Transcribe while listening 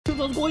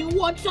what's going?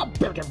 What's up?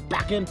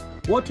 Back in.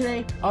 Well,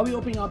 today I'll be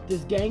opening up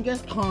this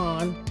Genghis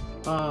Khan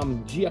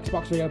GX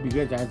box right here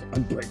because it has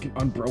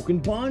unbroken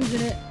bonds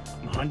in it.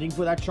 I'm hunting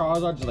for that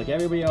Charizard just like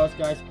everybody else,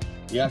 guys.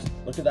 Yes,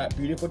 look at that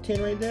beautiful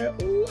tin right there.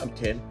 Ooh, I'm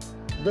tin.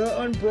 The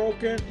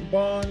unbroken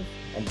bonds.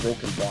 I don't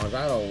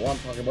know what I'm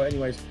talking about.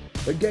 Anyways,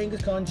 the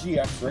Genghis Khan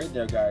GX right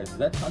there, guys.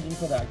 Let's hunting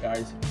for that,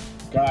 guys.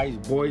 Guys,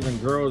 boys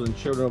and girls and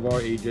children of all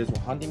ages,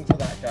 we're hunting for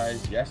that,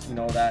 guys. Yes, you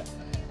know that.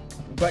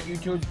 But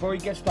YouTube, before we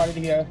get started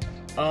here,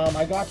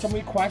 I got some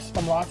requests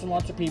from lots and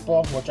lots of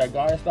people, which I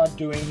gotta start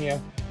doing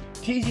here.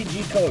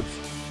 TCG codes,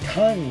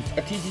 tons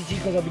of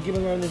TCG codes I'll be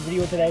giving away in this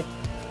video today.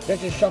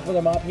 Let's just shuffle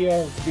them up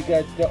here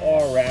because they're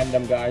all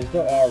random, guys.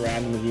 They're all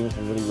random. There's even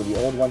some really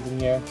old ones in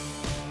here.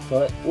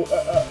 So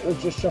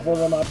let's just shuffle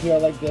them up here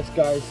like this,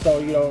 guys. So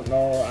you don't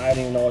know, I don't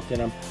even know what's in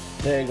them.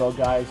 There you go,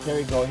 guys. Here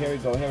we go. I'm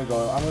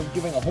gonna be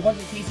giving a whole bunch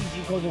of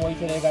TCG codes away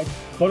today, guys.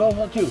 But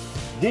also too,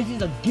 this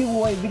is a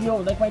giveaway video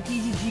like my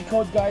TCG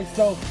codes, guys.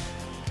 So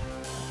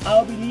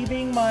I'll be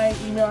leaving my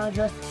email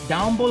address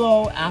down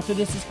below after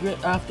this.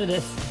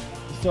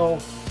 So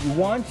if you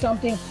want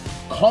something,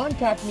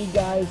 contact me,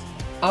 guys.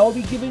 I will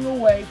be giving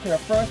away to the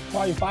first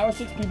probably 5 or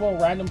 6 people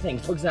random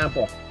things. For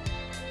example,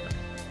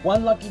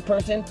 one lucky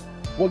person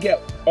will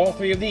get all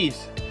 3 of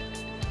these.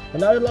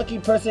 Another lucky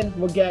person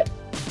will get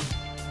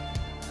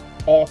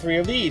all 3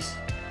 of these.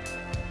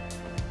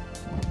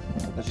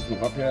 Let's just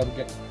move up here.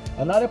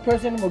 Another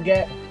person will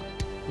get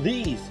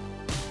these.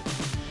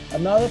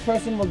 Another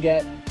person will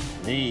get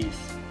these.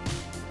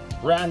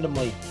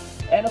 Randomly.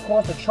 And of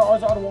course the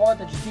Charizard wallet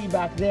that you see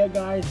back there,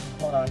 guys.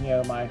 Hold on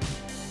here,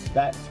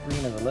 that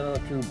screen is a little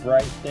too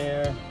bright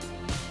there.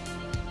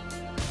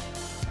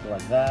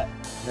 Like that.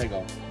 There you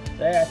go.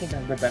 There, I think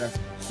that's a bit better.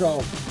 So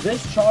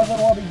this Charizard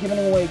wallet I'll be giving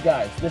away,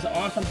 guys. This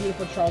awesome,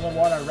 beautiful Charizard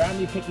wallet. I'm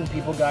randomly picking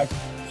people, guys.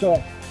 So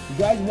if you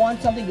guys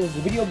want something, there's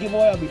a video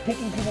giveaway. I'll be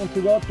picking people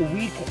throughout the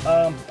week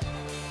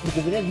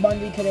because it is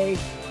Monday today.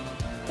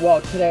 Well,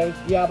 today,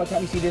 yeah, by the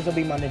time you see this, it'll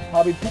be Monday.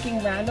 I'll be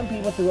picking random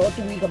people throughout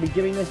the week. I'll be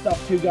giving this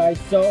stuff to you guys.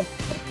 So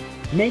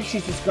make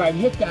sure you subscribe,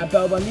 hit that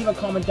bell button, leave a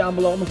comment down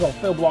below. I'm gonna go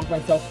fill block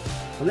myself.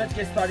 So let's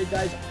get started,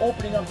 guys.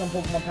 Opening up some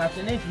Pokemon packs.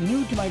 And if you're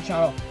new to my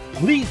channel,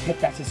 please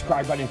hit that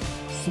subscribe button.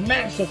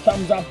 Smash the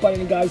thumbs up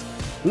button, guys.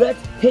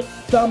 Let's hit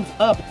thumbs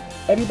up.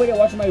 Everybody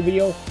watching my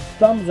video,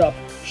 thumbs up.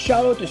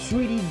 Shout out to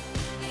Sweetie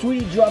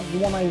Drops,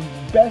 one of my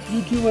best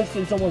YouTubers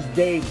since almost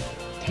day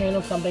 10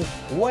 or something.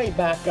 Way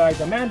back, guys.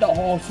 Amanda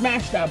Hall,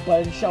 smash that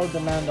button. Shout out to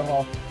Amanda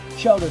Hall.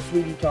 Shout out to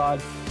Sweetie Todd.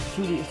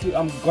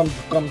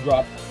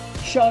 Gumdrop.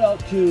 Shout out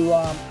to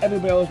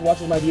everybody else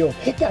watching my video.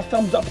 Hit that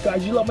thumbs up,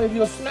 guys. You love my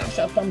video, smash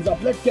that thumbs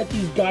up. Let's get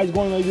these guys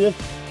going like this.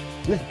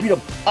 Let's beat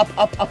them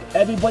up.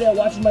 Everybody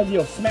watching my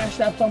video, smash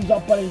that thumbs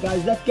up button,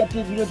 guys. Let's get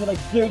this video to like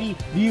 30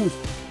 views.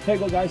 Here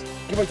you go, guys.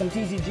 Give away some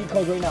TCG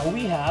codes right now.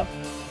 We have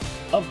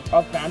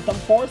a Phantom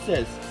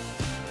Forces.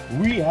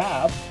 We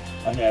have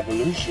an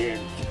Evolution.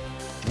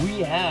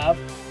 We have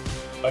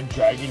a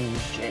Dragon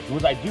Ship.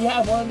 Which I do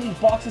have one of these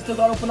boxes still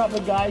got to open up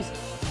with, guys.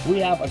 We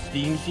have a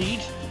Steam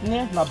Siege.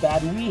 Yeah, not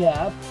bad. We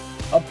have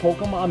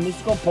a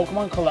mystical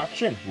Pokemon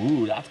collection.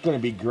 Ooh, that's gonna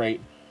be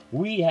great.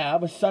 We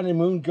have a Sun and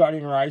Moon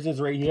Guardian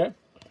Rises right here.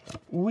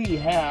 We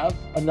have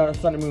another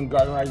Sun and Moon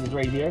Guardian Rises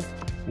right here.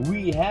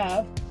 We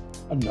have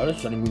another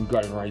Sun and Moon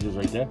Guardian Rises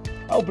right there.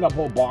 I'll open up a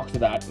whole box of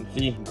that and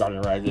see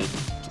Guardian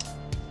Rises.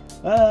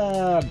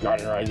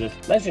 Guardian Rises.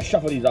 Let's just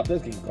shuffle these up.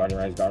 Let's get Guardian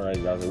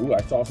Rises. Ooh,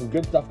 I saw some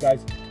good stuff,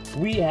 guys.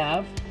 We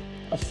have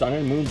a Sun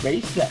and Moon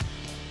base set.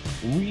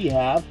 We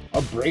have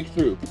a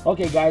breakthrough.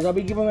 Okay, guys, I'll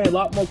be giving away a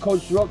lot more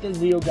codes throughout this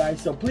video,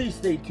 guys, so please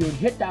stay tuned.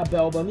 Hit that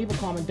bell button, leave a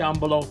comment down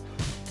below.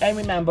 And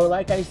remember,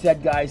 like I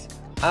said, guys,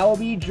 I'll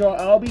be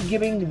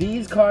giving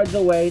these cards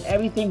away and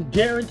everything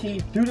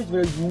guaranteed through this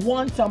video. If you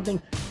want something,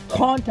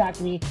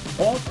 contact me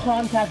or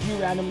contact you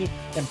randomly,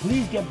 and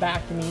please get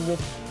back to me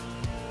with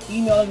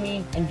emailing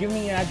me and giving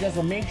me your address.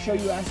 So make sure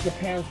you ask your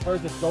parents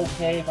first if it's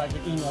okay if I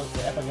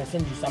can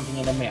send you something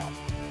in the mail.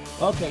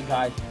 Okay,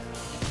 guys.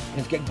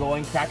 Let's get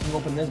going, cracking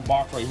open this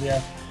box right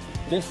here.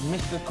 This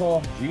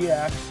mystical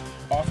GX,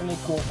 awesomely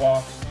cool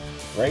box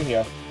right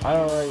here. I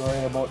don't really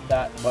worry about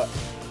that, but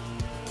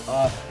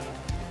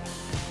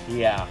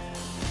yeah.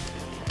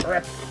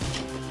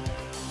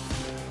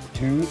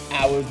 2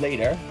 hours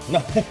later. No,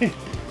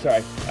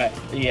 sorry.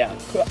 Yeah.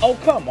 Oh,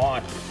 come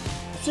on.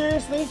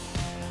 Seriously?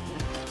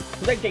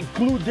 It's like they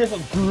glued this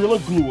with Gorilla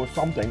Glue or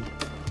something.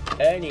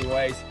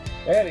 Anyways,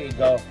 there we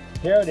go.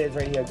 Here it is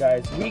right here,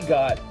 guys. We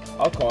got,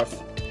 of course,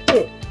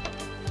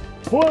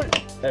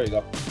 there we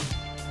go.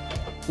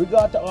 We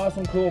got the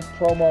awesome cool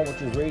promo,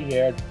 which is right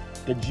here.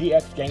 The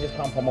GX Genghis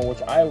Khan promo,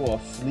 which I will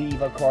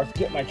sleeve, of course.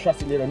 Get my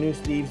trusty little new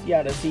sleeves.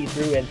 Yeah, they're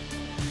see-through and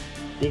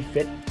they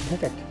fit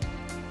perfect.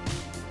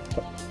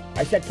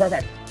 I said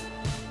perfect.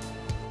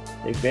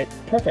 They fit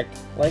perfect.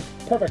 Like,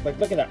 perfect. Like,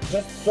 look at that.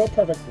 Just so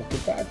perfect. Look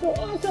at that. So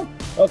awesome.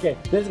 Okay,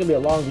 this is going to be a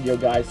long video,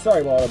 guys.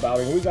 Sorry about all the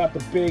babbling. We got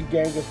the big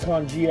Genghis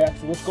Khan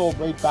GX. Let's go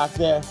right back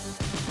there.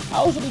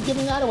 I will be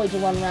giving that away to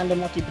one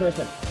random lucky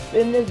person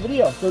in this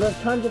video. So there's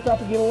tons of stuff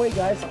to give away,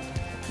 guys.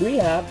 We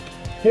have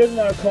Here's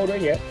another code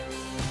right here.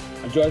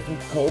 Enjoy some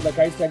code. Like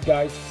I said,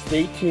 guys,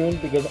 stay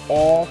tuned because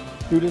all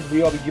through this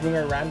video I'll be giving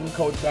her random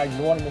codes, guys. You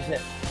don't want to miss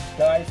it.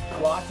 Guys,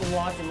 lots and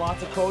lots and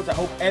lots of codes. I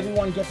hope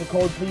everyone gets a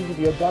code, please. If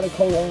you got a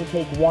code, only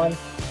take one.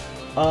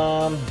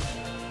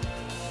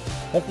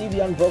 Let's leave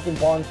the Unbroken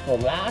Bonds for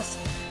last.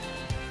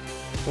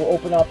 We'll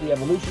open up the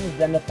Evolutions,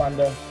 then the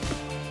Thunder.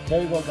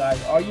 There we go,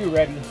 guys. Are you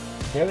ready?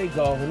 There we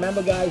go.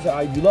 Remember, guys,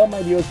 if you love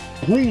my videos,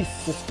 please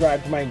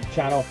subscribe to my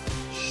channel.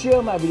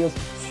 Share my videos.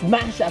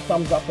 Smash that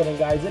thumbs up button,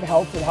 guys. It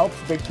helps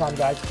big time,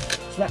 guys.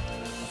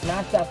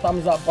 Smash that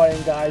thumbs up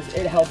button, guys.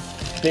 It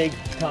helps big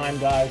time,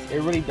 guys.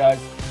 It really does.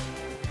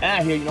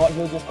 Here, you know what?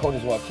 Here's this code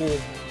as well, too.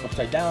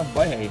 Upside down,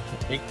 but hey,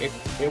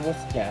 it will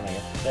scan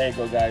it. There you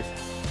go, guys.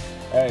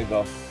 There you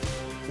go.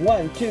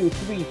 1, 2,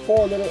 3,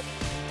 4 little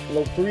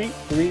three.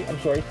 I'm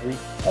sorry, 3.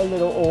 A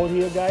little old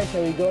here, guys.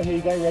 Here we go. Here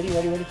you guys, ready?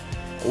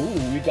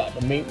 Ooh, we got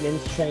the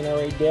maintenance trainer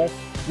right there.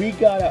 We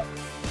got a...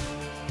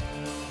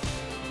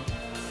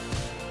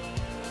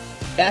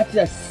 That's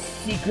a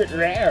secret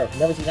rare.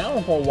 Never seen that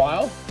one for a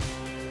while.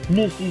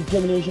 Misty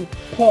Determination,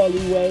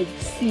 Poliwag,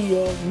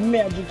 Seal,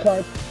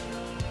 Magikarp,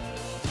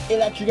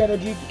 Electric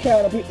Energy,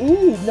 Caterpie.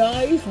 Ooh,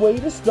 nice way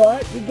to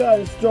start. We got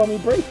a Stormy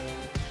Break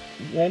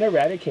and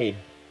Eradicate.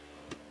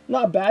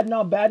 Not bad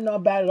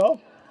at all.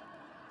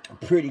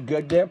 Pretty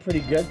good there,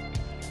 pretty good.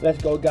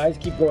 Let's go, guys.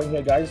 Keep going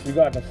here, guys. We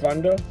got the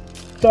Thunder.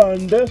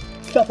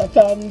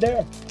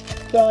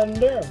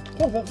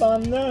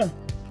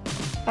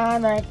 I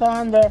like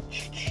thunder.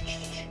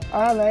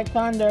 I like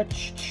thunder.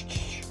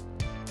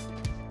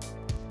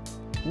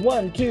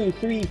 1, 2,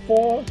 3,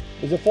 4.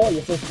 Is it 4?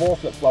 Yes, it's 4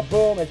 flip-flop.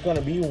 Boom, it's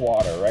gonna be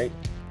water, right?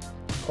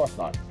 Of course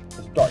not.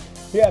 It's dark.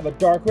 We have a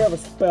dark, we have a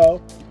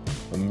spell.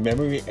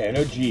 Memory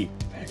Energy.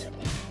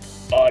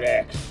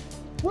 Onyx.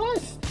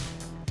 Rust.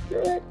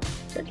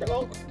 Check it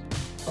out.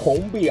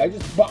 Combi. I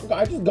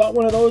just got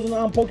one of those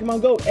on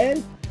Pokemon Go.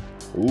 And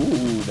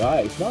ooh,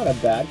 nice. Not a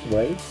bad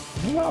way.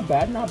 Not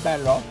bad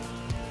at all.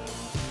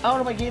 I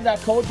don't know if I gave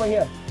that code, but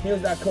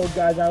here's that code,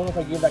 guys. I don't know if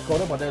I gave that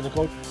code, but there's a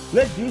code.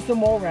 Let's do some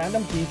more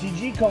random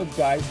TCG codes,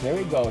 guys. Here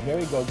we go,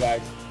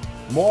 guys.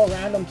 More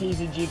random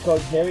TCG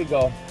codes. Here we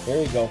go.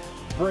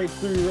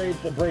 Breakthrough rate,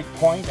 the break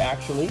point,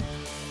 actually.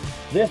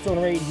 This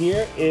one right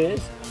here is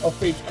a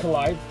Fates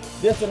Collide.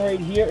 This one right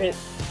here is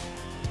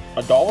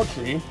a Dollar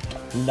Tree.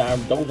 Now,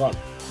 those aren't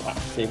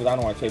savers. I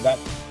don't want to save that.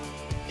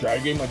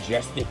 Dragon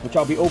Majestic, which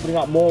I'll be opening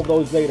up more of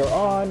those later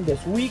on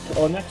this week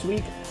or next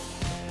week.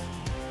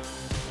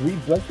 3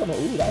 Blood Summer.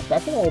 Ooh,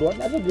 that's an old one.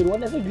 That's a good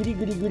one. That's a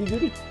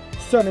goodie.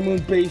 Sun and Moon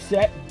base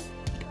set.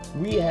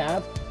 We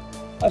have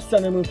a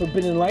Sun and Moon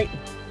Forbidden Light.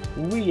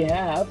 We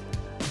have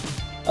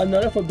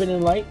another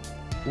Forbidden Light.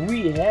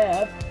 We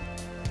have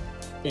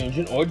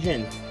Ancient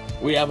Origins.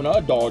 We have another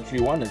Dollar Tree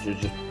one that's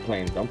just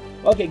plain dumb.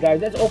 Okay,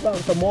 guys, let's open up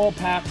some more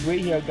packs right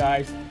here,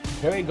 guys.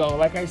 Here we go.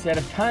 Like I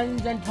said,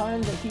 tons and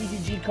tons of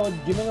TCG codes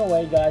giving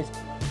away, guys.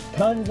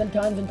 Tons and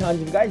tons.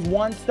 If you guys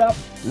want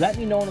stuff, let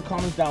me know in the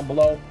comments down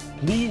below.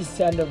 Please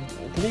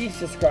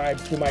subscribe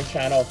to my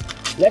channel.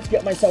 Let's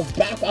get myself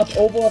back up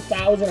over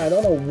 1,000. I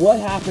don't know what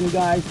happened,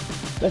 guys.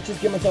 Let's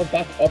just get myself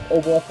back up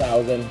over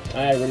 1,000.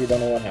 I really don't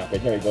know what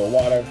happened. Here we go.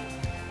 Water.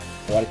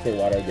 I want to say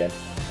water again.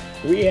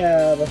 We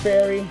have a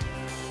Fairy.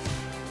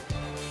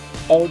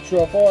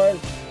 Ultra Force.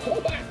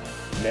 Come back.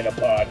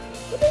 Metapod.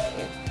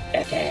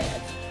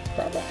 Eggheads.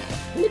 Come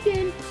back.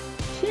 Looking.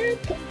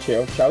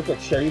 Shout out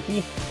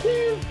Cherokee.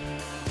 Fairy.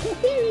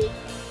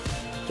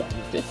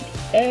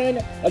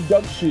 And a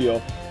Doug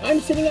Shield. I'm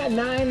sitting at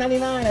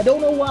 $9.99. I don't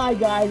know why,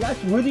 guys.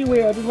 That's really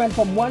weird. I just went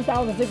from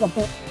 1,006 to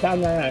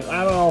 $9.99.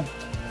 I don't know.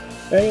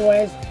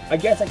 Anyways, I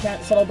guess I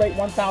can't celebrate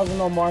 1,000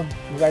 no more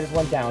because I just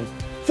went down.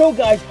 So,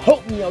 guys,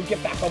 help me I'll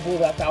get back up over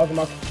that 1,000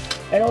 mark.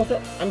 And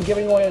also, I'm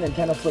giving away a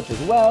Nintendo Switch as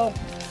well.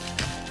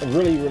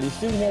 Really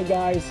soon here,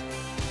 guys.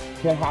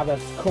 Can have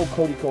this code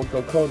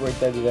right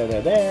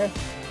there.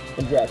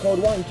 And drag code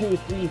 1, 2,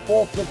 3,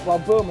 4.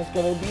 Flip-flop, boom. It's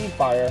gonna be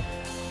fire.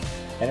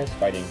 And it's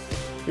fighting.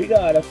 We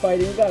got a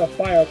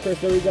fire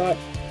crystal. We got,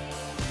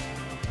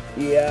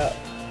 yeah,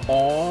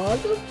 oh,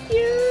 so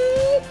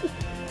cute.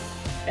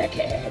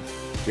 Eggheads,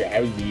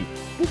 Drowsy,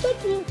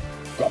 Pikachu,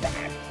 go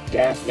back,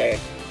 Gaslit,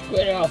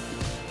 Squirtle,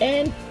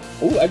 and,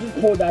 ooh, I just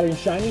pulled that in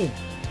shiny.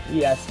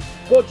 Yes,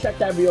 go check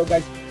that video,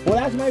 guys. Well,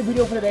 that's my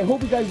video for today.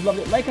 Hope you guys loved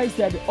it. Like I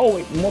said, oh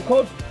wait, more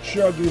codes?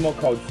 Sure, I'll give you more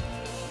codes.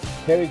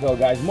 Here we go,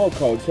 guys, more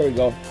codes. Here we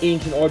go.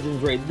 Ancient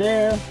Origins right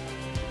there.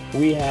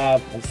 We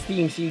have a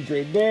Steam Siege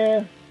right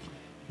there.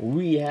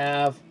 We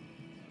have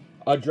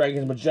a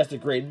Dragon's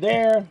Majestic right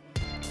there.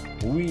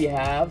 We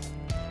have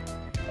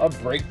a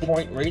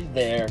Breakpoint right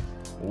there.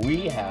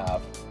 We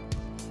have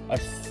a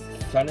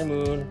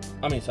an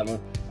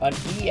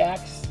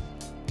EX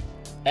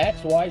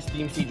XY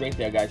Steam Siege right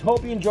there, guys.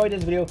 Hope you enjoyed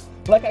this video.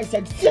 Like I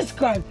said,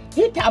 subscribe,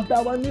 hit that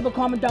bell button, leave a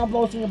comment down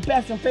below saying your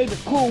best and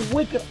favorite, cool,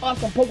 wicked,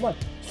 awesome Pokemon.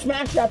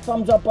 Smash that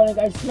thumbs up button,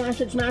 guys. Smash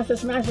it.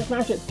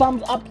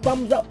 Thumbs up.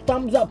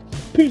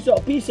 Peace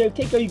out, peace safe.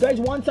 Take care. You guys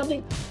want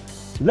something?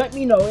 Let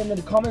me know in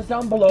the comments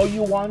down below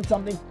you want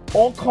something,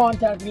 or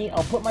contact me.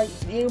 I'll put my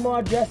email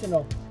address in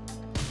the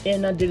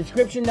in the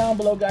description down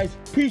below, guys.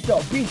 Peace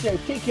out, be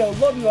safe, take care,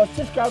 love you all,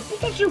 subscribe,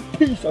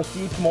 peace. I'll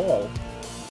see you tomorrow.